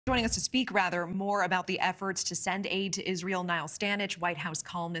Joining us to speak, more about the efforts to send aid to Israel, Niall Stanage, White House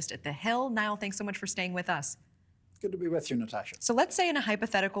columnist at The Hill. Niall, thanks so much for staying with us. Good to be with you, Natasha. So let's say in a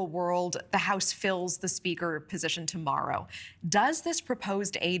hypothetical world, the House fills the speaker position tomorrow. Does this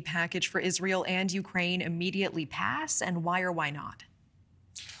proposed aid package for Israel and Ukraine immediately pass, and why or why not?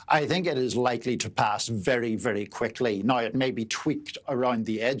 I think it is likely to pass very, very quickly. Now, it may be tweaked around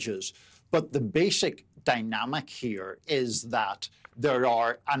the edges, but the basic dynamic here is that there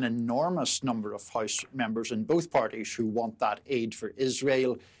are an enormous number of House members in both parties who want that aid for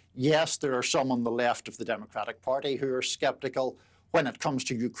Israel. Yes, there are some on the left of the Democratic Party who are skeptical. When it comes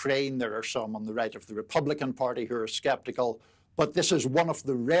to Ukraine, there are some on the right of the Republican Party who are skeptical. But this is one of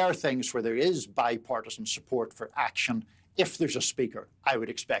the rare things where there is bipartisan support for action. If there's a speaker, I would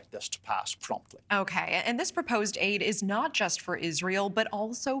expect this to pass promptly. Okay, and this proposed aid is not just for Israel, but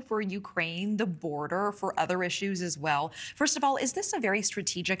also for Ukraine, the border, for other issues as well. First of all, is this a very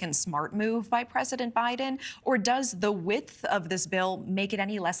strategic and smart move by President Biden, or does the width of this bill make it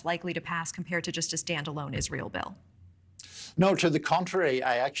any less likely to pass compared to just a standalone Israel bill? No, to the contrary,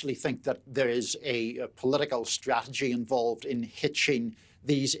 I actually think that there is a political strategy involved in hitching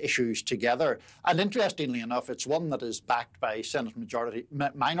these issues together. And interestingly enough, it's one that is backed by Senate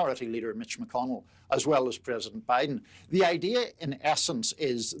Minority Leader Mitch McConnell, as well as President Biden. The idea, in essence,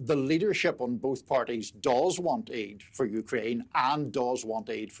 is the leadership on both parties does want aid for Ukraine and does want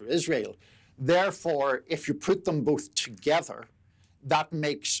aid for Israel. Therefore, if you put them both together, that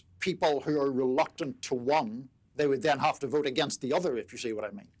makes people who are reluctant to one, they would then have to vote against the other, if you see what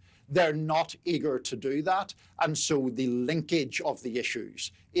I mean. They're not eager to do that, and so the linkage of the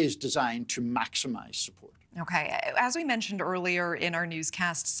issues is designed to maximize support. Okay. As we mentioned earlier in our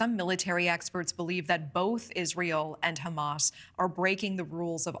newscast, some military experts believe that both Israel and Hamas are breaking the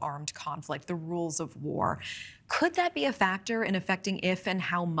rules of armed conflict, the rules of war. Could that be a factor in affecting if and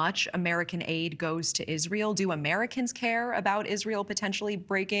how much American aid goes to Israel? Do Americans care about Israel potentially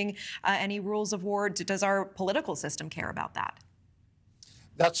breaking any rules of war? Does our political system care about that?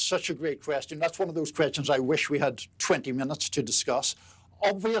 That's such a great question. That's one of those questions I wish we had 20 minutes to discuss.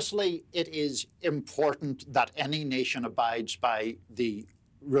 Obviously, it is important that any nation abides by the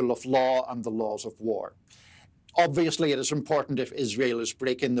rule of law and the laws of war. Obviously, it is important if Israel is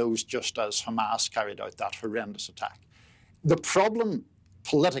breaking those, just as Hamas carried out that horrendous attack. The problem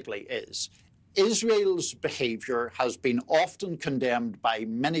politically is Israel's behavior has been often condemned by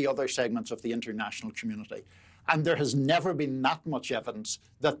many other segments of the international community. And there has never been that much evidence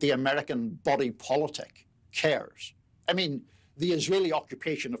that the American body politic cares. I mean, the Israeli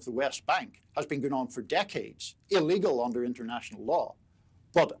occupation of the West Bank has been going on for decades, illegal under international law.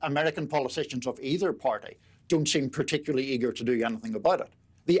 But American politicians of either party don't seem particularly eager to do anything about it.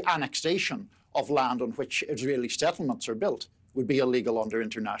 The annexation of land on which Israeli settlements are built would be illegal under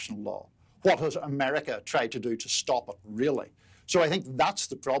international law. What has America tried to do to stop it, really? So I think that's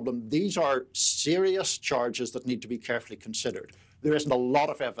the problem. These are serious charges that need to be carefully considered. There isn't a lot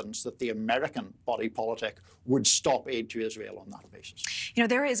of evidence that the American body politic would stop aid to Israel on that basis. You know,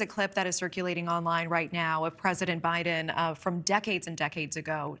 there is a clip that is circulating online right now of President Biden from decades and decades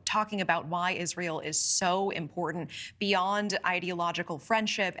ago talking about why Israel is so important beyond ideological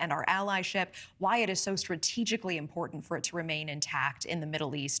friendship and our allyship, why it is so strategically important for it to remain intact in the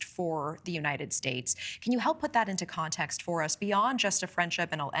Middle East for the United States. Can you help put that into context for us beyond just a friendship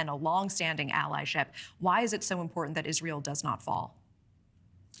and a long-standing allyship? Why is it so important that Israel does not fall?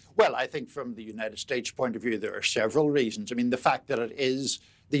 Well, I think from the United States point of view, there are several reasons. I mean, the fact that it is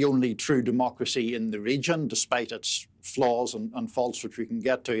the only true democracy in the region, despite its flaws and faults, which we can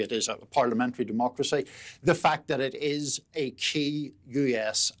get to, it is a parliamentary democracy. The fact that it is a key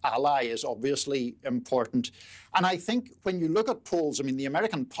US ally is obviously important. And I think when you look at polls, I mean, the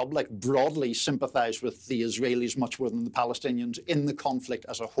American public broadly sympathize with the Israelis much more than the Palestinians in the conflict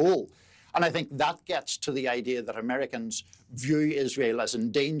as a whole. And I think that gets to the idea that Americans view Israel as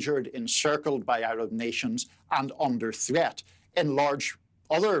endangered, encircled by Arab nations, and under threat. In large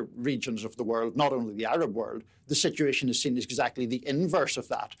other regions of the world, not only the Arab world, the situation is seen as exactly the inverse of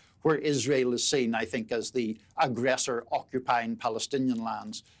that, where Israel is seen, I think, as the aggressor occupying Palestinian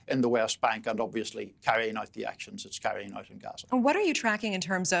lands in the West Bank and obviously carrying out the actions it's carrying out in Gaza. And what are you tracking in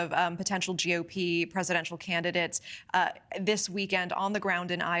terms of potential GOP presidential candidates this weekend on the ground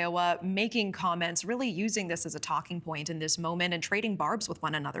in Iowa, making comments, really using this as a talking point in this moment and trading barbs with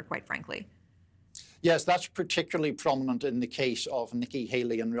one another, quite frankly? Yes, that's particularly prominent in the case of Nikki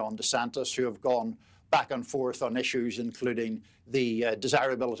Haley and Ron DeSantis, who have gone back and forth on issues including the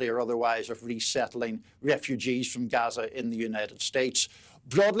desirability or otherwise of resettling refugees from Gaza in the United States.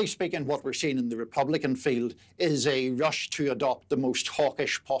 Broadly speaking, what we're seeing in the Republican field is a rush to adopt the most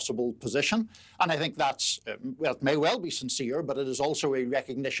hawkish possible position. And I think that's, well, it may well be sincere, but it is also a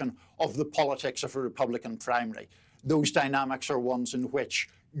recognition of the politics of a Republican primary. Those dynamics are ones in which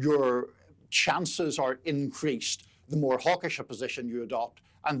your chances are increased the more hawkish a position you adopt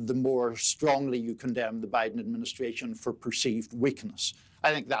and the more strongly you condemn the Biden administration for perceived weakness.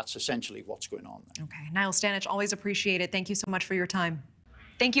 I think that's essentially what's going on there. Okay. Niall Stanage, always appreciate it. Thank you so much for your time.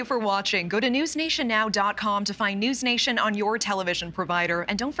 Thank you for watching. Go to newsnationnow.com to find News Nation on your television provider.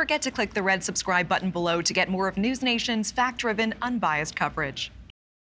 And don't forget to click the red subscribe button below to get more of News Nation's fact-driven, unbiased coverage.